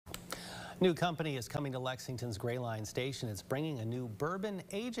New company is coming to Lexington's Gray Line Station. It's bringing a new bourbon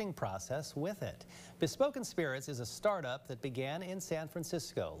aging process with it. Bespoken Spirits is a startup that began in San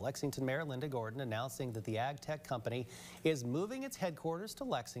Francisco. Lexington Mayor Linda Gordon announcing that the ag tech company is moving its headquarters to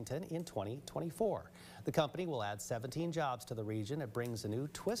Lexington in 2024. The company will add 17 jobs to the region. It brings a new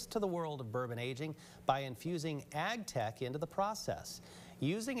twist to the world of bourbon aging by infusing ag tech into the process.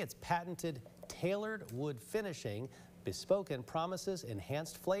 Using its patented tailored wood finishing, Bespoken promises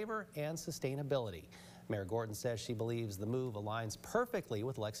enhanced flavor and sustainability. Mayor Gordon says she believes the move aligns perfectly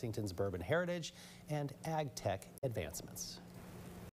with Lexington's bourbon heritage and ag tech advancements.